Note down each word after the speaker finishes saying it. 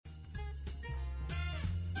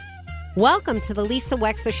Welcome to the Lisa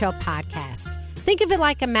Wexler Show podcast. Think of it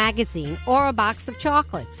like a magazine or a box of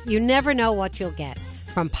chocolates. You never know what you'll get.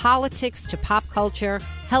 From politics to pop culture,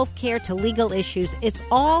 healthcare to legal issues, it's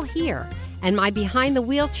all here. And my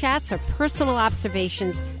behind-the-wheel chats are personal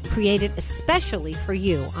observations created especially for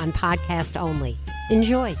you on podcast only.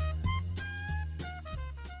 Enjoy.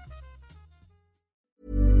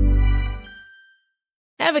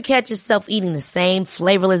 Ever catch yourself eating the same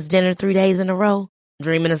flavorless dinner 3 days in a row?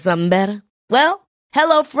 Dreaming of something better? Well,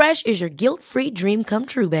 HelloFresh is your guilt-free dream come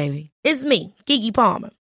true, baby. It's me, Keke Palmer.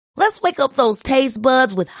 Let's wake up those taste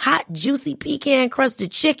buds with hot, juicy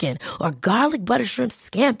pecan-crusted chicken or garlic butter shrimp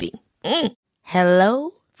scampi.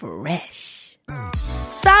 Hello Fresh.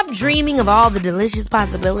 Stop dreaming of all the delicious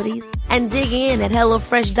possibilities and dig in at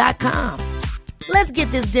HelloFresh.com. Let's get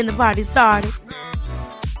this dinner party started.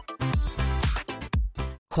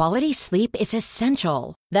 Quality sleep is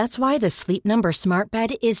essential. That's why the Sleep Number Smart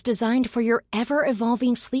Bed is designed for your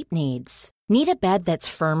ever-evolving sleep needs. Need a bed that's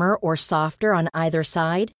firmer or softer on either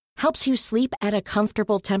side? Helps you sleep at a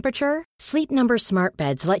comfortable temperature? Sleep Number Smart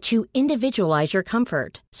Beds let you individualize your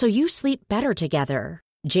comfort, so you sleep better together.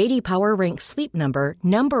 J.D. Power ranks Sleep Number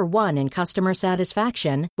number 1 in customer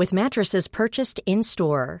satisfaction with mattresses purchased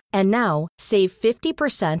in-store. And now, save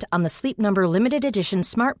 50% on the Sleep Number Limited Edition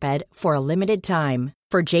Smart Bed for a limited time.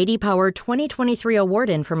 For J.D. Power 2023 award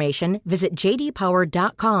information, visit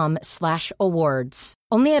jdpower.com/awards.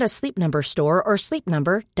 Only at a Sleep Number store or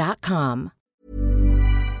sleepnumber.com.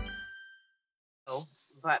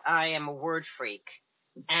 But I am a word freak.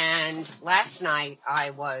 And last night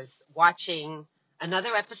I was watching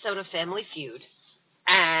another episode of Family Feud,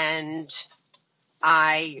 and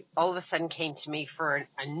I all of a sudden came to me for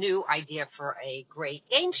a new idea for a great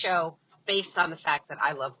game show based on the fact that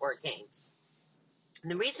I love word games. And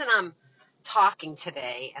the reason I'm talking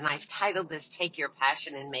today, and I've titled this Take Your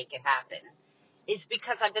Passion and Make It Happen, is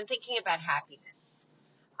because I've been thinking about happiness.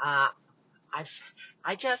 I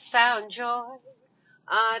just found joy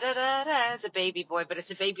as a baby boy, but it's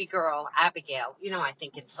a baby girl, Abigail. You know, I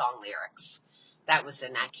think in song lyrics. That was a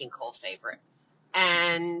Nat King Cole favorite.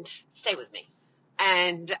 And stay with me.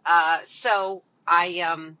 And so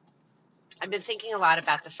I've been thinking a lot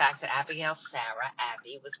about the fact that Abigail Sarah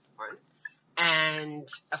Abby was born. And,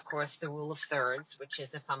 of course, the rule of thirds, which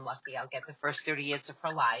is if I'm lucky, I'll get the first 30 years of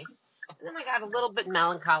her life. And then I got a little bit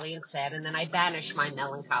melancholy and sad, and then I banished my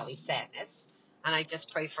melancholy sadness. And I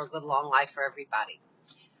just pray for a good long life for everybody.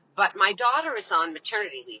 But my daughter is on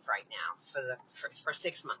maternity leave right now for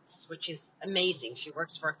 6 months, which is amazing. She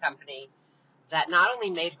works for a company that not only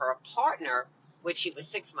made her a partner when she was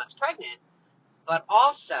 6 months pregnant, but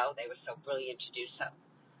also they were so brilliant to do so.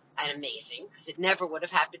 And amazing, because it never would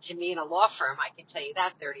have happened to me in a law firm. I can tell you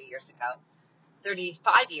that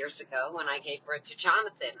 35 years ago, when I gave birth to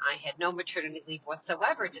Jonathan, I had no maternity leave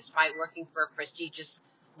whatsoever, despite working for a prestigious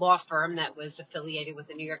law firm that was affiliated with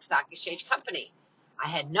the New York Stock Exchange company. I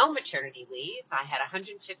had no maternity leave. I had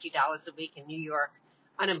 $150 a week in New York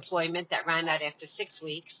unemployment that ran out after 6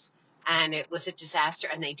 weeks, and it was a disaster,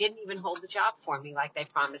 and they didn't even hold the job for me like they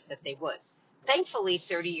promised that they would. Thankfully,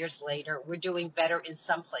 30 years later, we're doing better in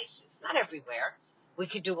some places. Not everywhere. We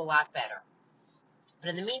could do a lot better. But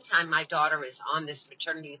in the meantime, my daughter is on this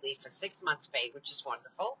maternity leave for 6 months paid, which is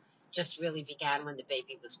wonderful. Just really began when the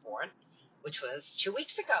baby was born, which was 2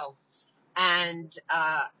 weeks ago. And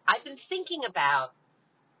I've been thinking about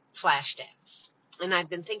Flashdance. And I've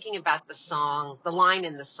been thinking about the line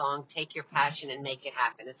in the song, Take Your Passion and Make It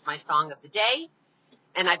Happen. It's my song of the day.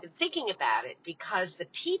 And I've been thinking about it because the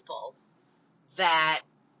people that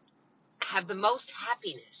have the most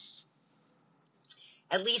happiness,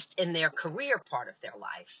 at least in their career part of their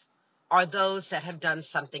life, are those that have done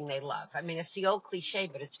something they love. I mean, it's the old cliche,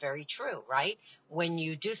 but it's very true, right? When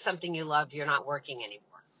you do something you love, you're not working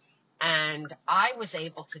anymore. And I was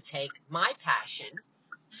able to take my passion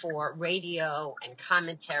for radio and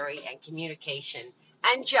commentary and communication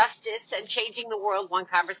and justice and changing the world one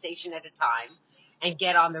conversation at a time and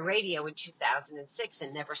get on the radio in 2006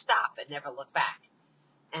 and never stop and never look back.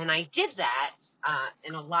 And I did that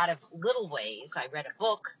in a lot of little ways. I read a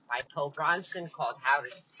book by Poe Bronson called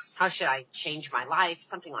How Should I Change My Life,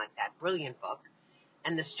 something like that, brilliant book.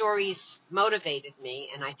 And the stories motivated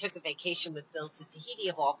me, and I took a vacation with Bill to Tahiti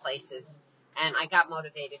of all places, and I got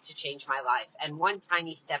motivated to change my life. And one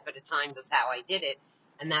tiny step at a time was how I did it,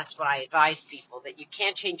 and that's what I advise people, that you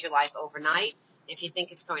can't change your life overnight. If you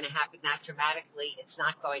think it's going to happen that dramatically, it's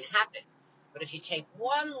not going to happen. But if you take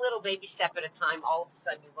one little baby step at a time, all of a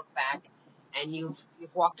sudden you look back and you've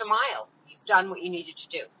walked a mile. You've done what you needed to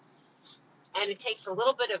do. And it takes a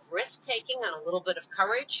little bit of risk-taking and a little bit of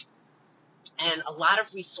courage. and a lot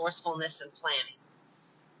of resourcefulness and planning.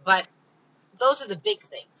 But those are the big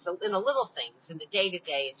things. So in the little things, in the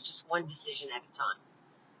day-to-day, it's just one decision at a time.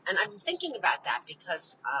 And I'm thinking about that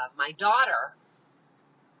because my daughter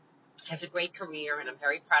has a great career, and I'm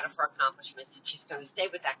very proud of her accomplishments, and she's going to stay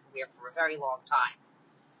with that career for a very long time.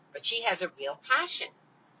 But she has a real passion,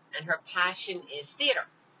 and her passion is theater.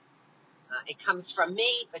 It comes from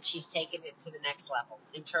me, but she's taken it to the next level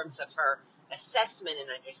in terms of her assessment and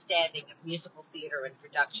understanding of musical theater and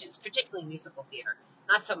productions, particularly musical theater,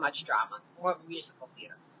 not so much drama, more musical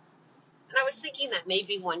theater. And I was thinking that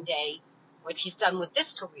maybe one day, when she's done with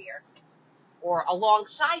this career, or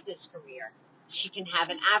alongside this career, she can have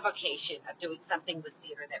an avocation of doing something with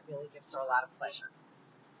theater that really gives her a lot of pleasure.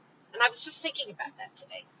 And I was just thinking about that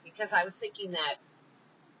today, because I was thinking that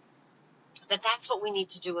that's what we need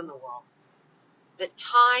to do in the world. That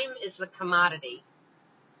time is the commodity.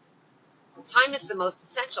 Time is the most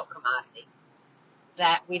essential commodity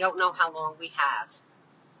that we don't know how long we have.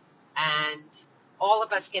 And all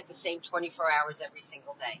of us get the same 24 hours every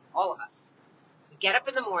single day. All of us. We get up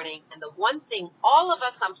in the morning, and the one thing all of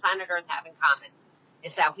us on planet Earth have in common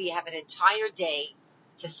is that we have an entire day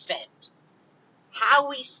to spend. How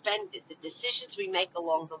we spend it, the decisions we make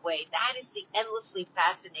along the way, that is the endlessly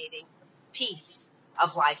fascinating piece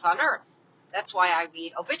of life on Earth. That's why I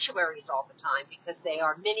read obituaries all the time, because they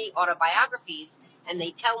are mini autobiographies, and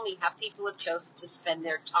they tell me how people have chosen to spend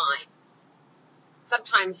their time.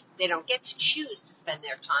 Sometimes they don't get to choose to spend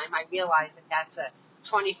their time. I realize that that's a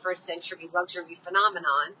 21st century luxury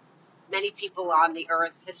phenomenon. Many people on the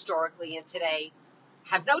earth historically and today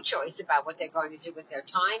have no choice about what they're going to do with their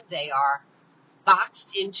time. They are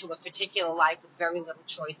boxed into a particular life with very little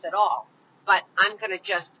choice at all. But I'm going to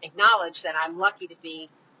just acknowledge that I'm lucky to be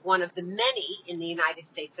one of the many in the United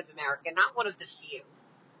States of America, not one of the few,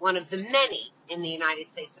 one of the many in the United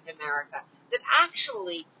States of America that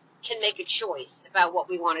actually can make a choice about what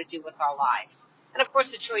we want to do with our lives. And of course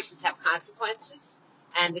the choices have consequences,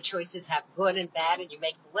 and the choices have good and bad, and you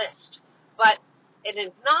make a list. But an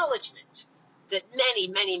acknowledgement that many,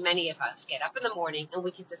 many, many of us get up in the morning and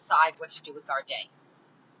we can decide what to do with our day.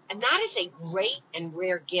 And that is a great and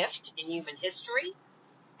rare gift in human history,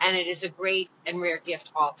 and it is a great and rare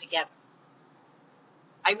gift altogether.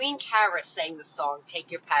 Irene Cara sang the song,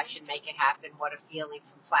 Take Your Passion, Make It Happen, What a Feeling,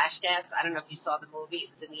 from Flashdance. I don't know if you saw the movie.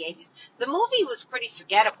 It was in the 80s. The movie was pretty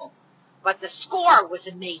forgettable, but the score was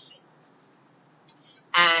amazing.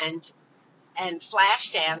 And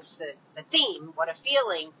Flashdance, the theme, What a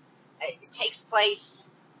Feeling, it takes place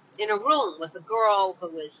in a room with a girl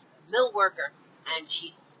who is a mill worker, and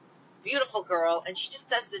she's a beautiful girl, and she just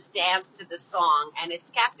does this dance to this song, and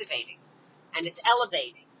it's captivating, and it's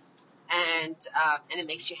elevating, and it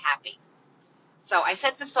makes you happy. So I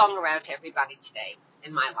sent the song around to everybody today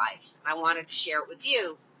in my life, and I wanted to share it with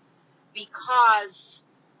you because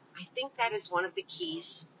I think that is one of the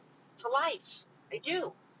keys to life. I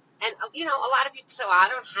do. And, a lot of people say, well, I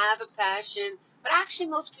don't have a passion, but actually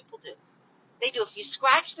most people do. They do. If you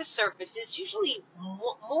scratch the surface, there's usually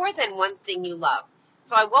more than one thing you love.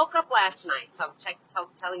 So I woke up last night, so I'm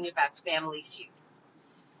telling you about Family Feud.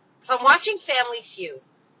 So I'm watching Family Feud,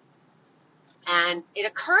 and it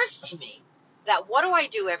occurs to me that what do I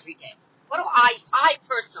do every day? What do I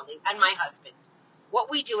personally, and my husband,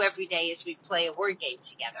 what we do every day is we play a word game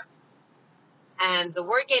together. And the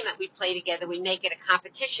word game that we play together, we make it a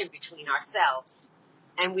competition between ourselves.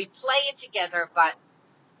 And we play it together, but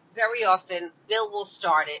very often Bill will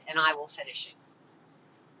start it and I will finish it.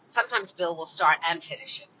 Sometimes Bill will start and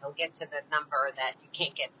finish it. He'll get to the number that you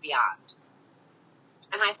can't get beyond.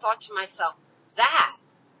 And I thought to myself, that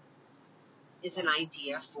is an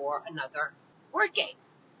idea for another word game.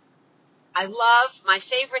 I love, my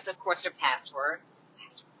favorites, of course, are Password.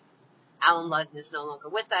 Alan Ludden is no longer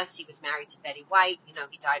with us. He was married to Betty White. He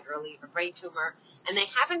died early of a brain tumor. And they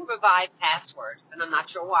haven't revived Password, and I'm not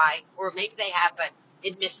sure why. Or maybe they have, but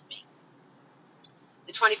it missed me.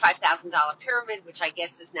 The $25,000 Pyramid, which I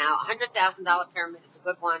guess is now a $100,000 Pyramid, is a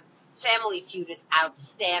good one. Family Feud is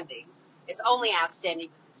outstanding. It's only outstanding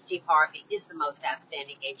because Steve Harvey is the most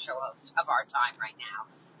outstanding game show host of our time right now.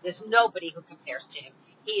 There's nobody who compares to him.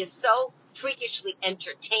 He is so freakishly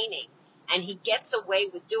entertaining, and he gets away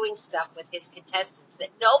with doing stuff with his contestants that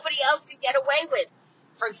nobody else could get away with.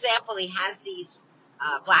 For example, he has these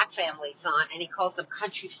black families on, and he calls them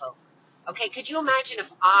country folk. Okay, could you imagine if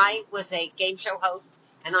I was a game show host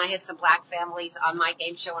and I had some black families on my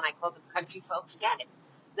game show and I called them country folk? Forget it.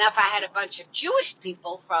 Now, if I had a bunch of Jewish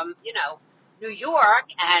people from, New York,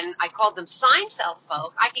 and I called them Seinfeld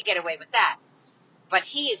folk, I could get away with that. But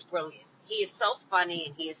he is brilliant. He is so funny,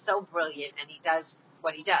 and he is so brilliant, and he does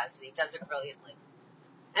what he does, and he does it brilliantly.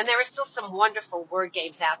 And there are still some wonderful word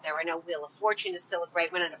games out there. I know Wheel of Fortune is still a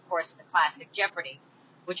great one, and of course the classic Jeopardy,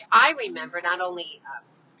 which I remember not only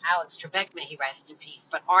Alex Trebek, may he rest in peace,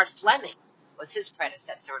 but Art Fleming was his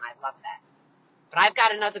predecessor, and I love that. But I've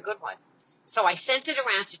got another good one. So I sent it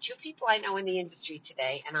around to 2 people I know in the industry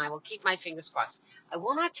today, and I will keep my fingers crossed. I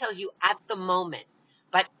will not tell you at the moment,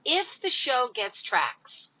 but if the show gets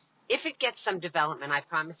tracks, if it gets some development, I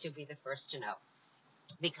promise you'll be the first to know.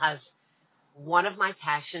 Because one of my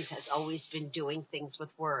passions has always been doing things with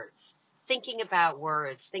words, thinking about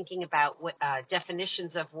words, thinking about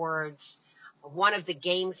definitions of words. One of the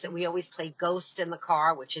games that we always play, Ghost in the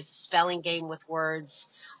Car, which is a spelling game with words.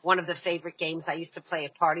 One of the favorite games I used to play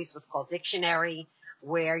at parties was called Dictionary,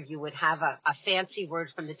 where you would have a fancy word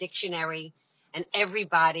from the dictionary, and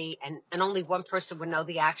everybody, and only one person would know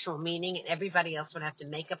the actual meaning, and everybody else would have to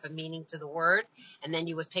make up a meaning to the word, and then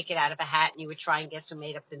you would pick it out of a hat, and you would try and guess who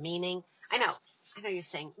made up the meaning. I know you're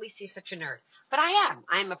saying, Lisa, you're such a nerd. But I am.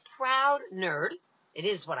 I'm a proud nerd. It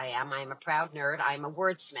is what I am. I am a proud nerd. I'm a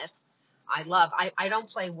wordsmith. I don't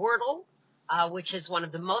play Wordle, which is one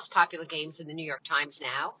of the most popular games in the New York Times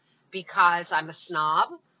now, because I'm a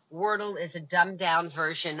snob. Wordle is a dumbed-down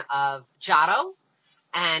version of Jotto,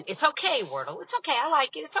 and it's okay, Wordle. It's okay. I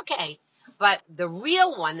like it. It's okay. But the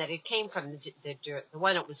real one that it came from, the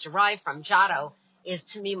one it was derived from, Jotto, is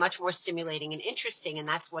to me much more stimulating and interesting, and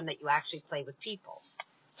that's one that you actually play with people.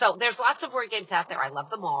 So there's lots of word games out there. I love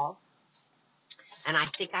them all. And I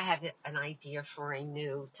think I have an idea for a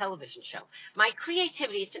new television show. My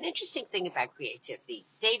creativity, it's an interesting thing about creativity.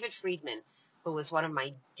 David Friedman, who is one of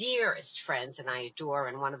my dearest friends and I adore,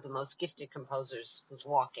 and one of the most gifted composers who's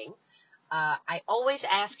walking, I always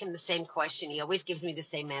ask him the same question. He always gives me the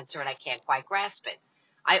same answer, and I can't quite grasp it.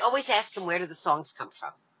 I always ask him, where do the songs come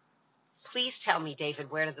from? Please tell me,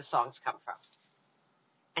 David, where do the songs come from?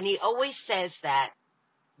 And he always says that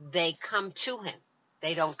they come to him.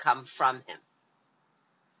 They don't come from him.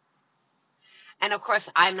 And, of course,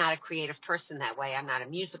 I'm not a creative person that way. I'm not a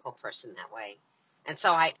musical person that way. And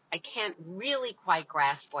so I can't really quite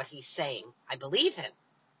grasp what he's saying. I believe him.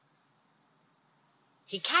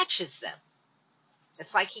 He catches them.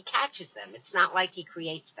 It's like he catches them. It's not like he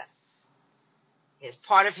creates them.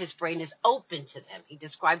 Part of his brain is open to them. He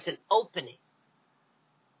describes an opening.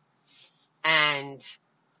 And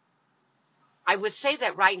I would say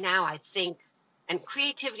that right now I think, and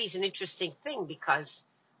creativity is an interesting thing because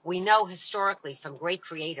we know historically from great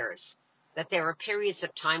creators that there are periods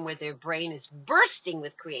of time where their brain is bursting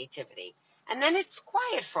with creativity, and then it's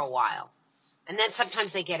quiet for a while. And then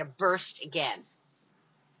sometimes they get a burst again.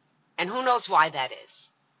 And who knows why that is.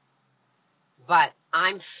 But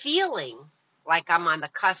I'm feeling like I'm on the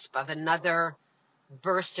cusp of another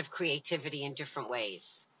burst of creativity in different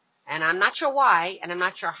ways. And I'm not sure why, and I'm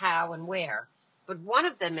not sure how and where. But one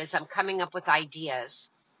of them is I'm coming up with ideas.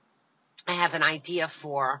 I have an idea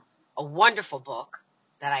for a wonderful book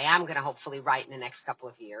that I am going to hopefully write in the next couple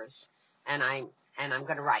of years. And I'm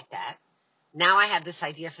going to write that. Now I have this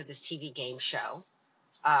idea for this TV game show.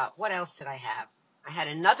 What else did I have? I had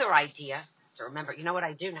another idea to remember. You know what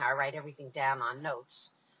I do now? I write everything down on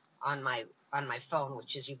notes on my phone,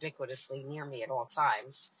 which is ubiquitously near me at all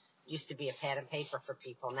times. It used to be a pad and paper for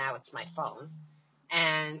people. Now it's my phone.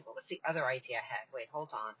 And what was the other idea I had? Wait, hold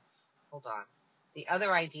on. The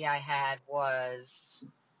other idea I had was,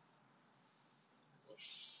 let me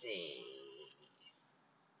see.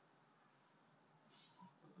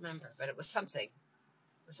 I don't remember, but it was something.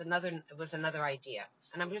 It was another idea.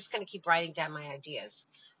 And I'm just going to keep writing down my ideas.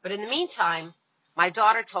 But in the meantime, my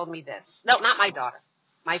daughter told me this. No, not my daughter.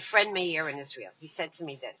 My friend Meir in Israel. He said to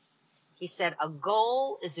me this. He said, a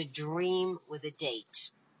goal is a dream with a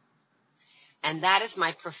date. And that is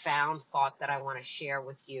my profound thought that I want to share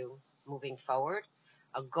with you moving forward.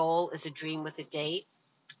 A goal is a dream with a date.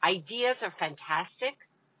 Ideas are fantastic.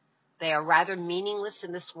 They are rather meaningless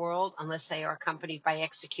in this world unless they are accompanied by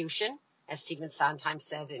execution. As Stephen Sondheim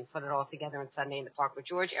said in Put It All Together on Sunday in the Park with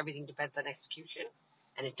George, everything depends on execution.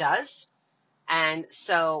 And it does. And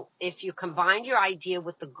so if you combine your idea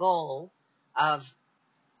with the goal of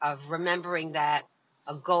remembering that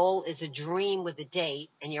a goal is a dream with a date,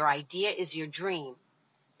 and your idea is your dream,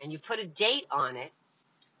 and you put a date on it,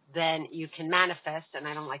 then you can manifest, and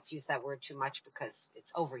I don't like to use that word too much because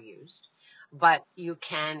it's overused, but you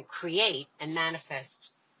can create and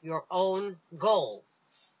manifest your own goal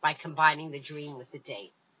by combining the dream with the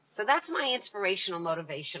date. So that's my inspirational,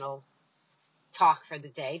 motivational talk for the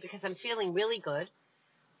day because I'm feeling really good.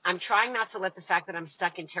 I'm trying not to let the fact that I'm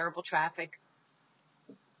stuck in terrible traffic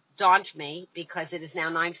daunt me because it is now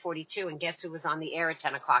 9:42, and guess who was on the air at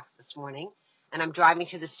 10 o'clock this morning? and I'm driving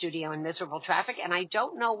to the studio in miserable traffic, and I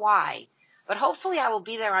don't know why. But hopefully I will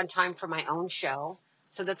be there on time for my own show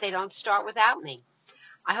so that they don't start without me.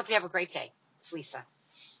 I hope you have a great day. It's Lisa.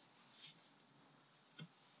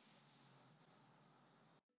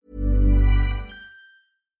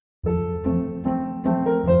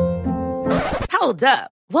 Hold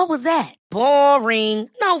up. What was that? Boring.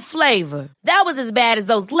 No flavor. That was as bad as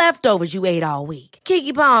those leftovers you ate all week.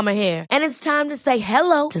 Keke Palmer here, and it's time to say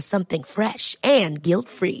hello to something fresh and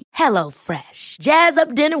guilt-free. Hello Fresh. Jazz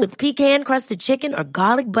up dinner with pecan-crusted chicken or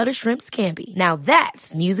garlic butter shrimp scampi. Now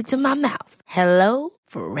that's music to my mouth. Hello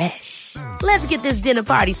Fresh. Let's get this dinner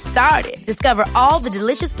party started. Discover all the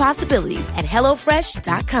delicious possibilities at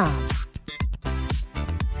HelloFresh.com.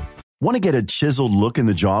 Want to get a chiseled look in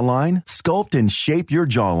the jawline? Sculpt and shape your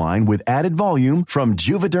jawline with added volume from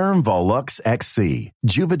Juvederm Volux XC.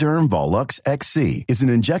 Juvederm Volux XC is an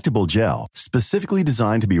injectable gel specifically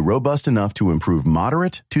designed to be robust enough to improve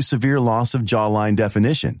moderate to severe loss of jawline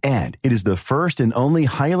definition. And it is the first and only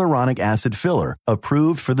hyaluronic acid filler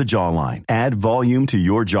approved for the jawline. Add volume to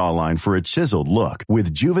your jawline for a chiseled look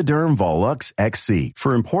with Juvederm Volux XC.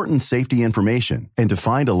 For important safety information and to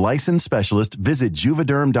find a licensed specialist, visit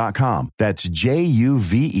Juvederm.com. That's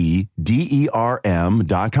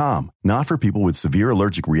Juvederm.com. Not for people with severe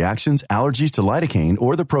allergic reactions, allergies to lidocaine,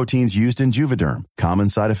 or the proteins used in Juvederm. Common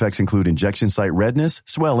side effects include injection site redness,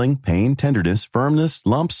 swelling, pain, tenderness, firmness,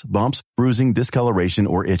 lumps, bumps, bruising, discoloration,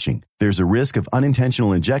 or itching. There's a risk of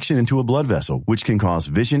unintentional injection into a blood vessel, which can cause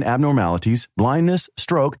vision abnormalities, blindness,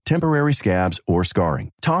 stroke, temporary scabs, or scarring.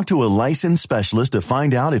 Talk to a licensed specialist to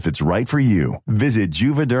find out if it's right for you. Visit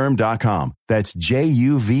Juvederm.com. That's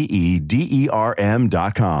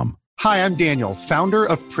Juvederm.com. Hi, I'm Daniel, founder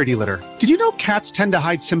of Pretty Litter. Did you know cats tend to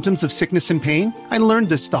hide symptoms of sickness and pain? I learned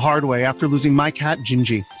this the hard way after losing my cat,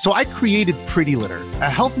 Gingy. So I created Pretty Litter, a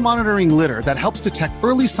health monitoring litter that helps detect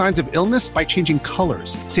early signs of illness by changing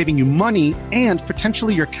colors, saving you money and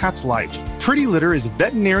potentially your cat's life. Pretty Litter is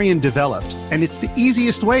veterinarian developed, and it's the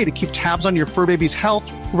easiest way to keep tabs on your fur baby's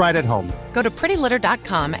health right at home. Go to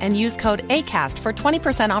prettylitter.com and use code ACAST for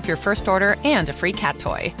 20% off your first order and a free cat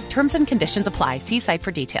toy. Terms and conditions apply. See site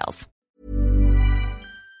for details.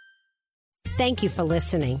 Thank you for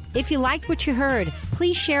listening. If you liked what you heard,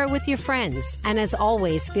 please share it with your friends. And as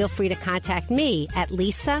always, feel free to contact me at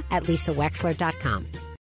lisa@lisawexler.com.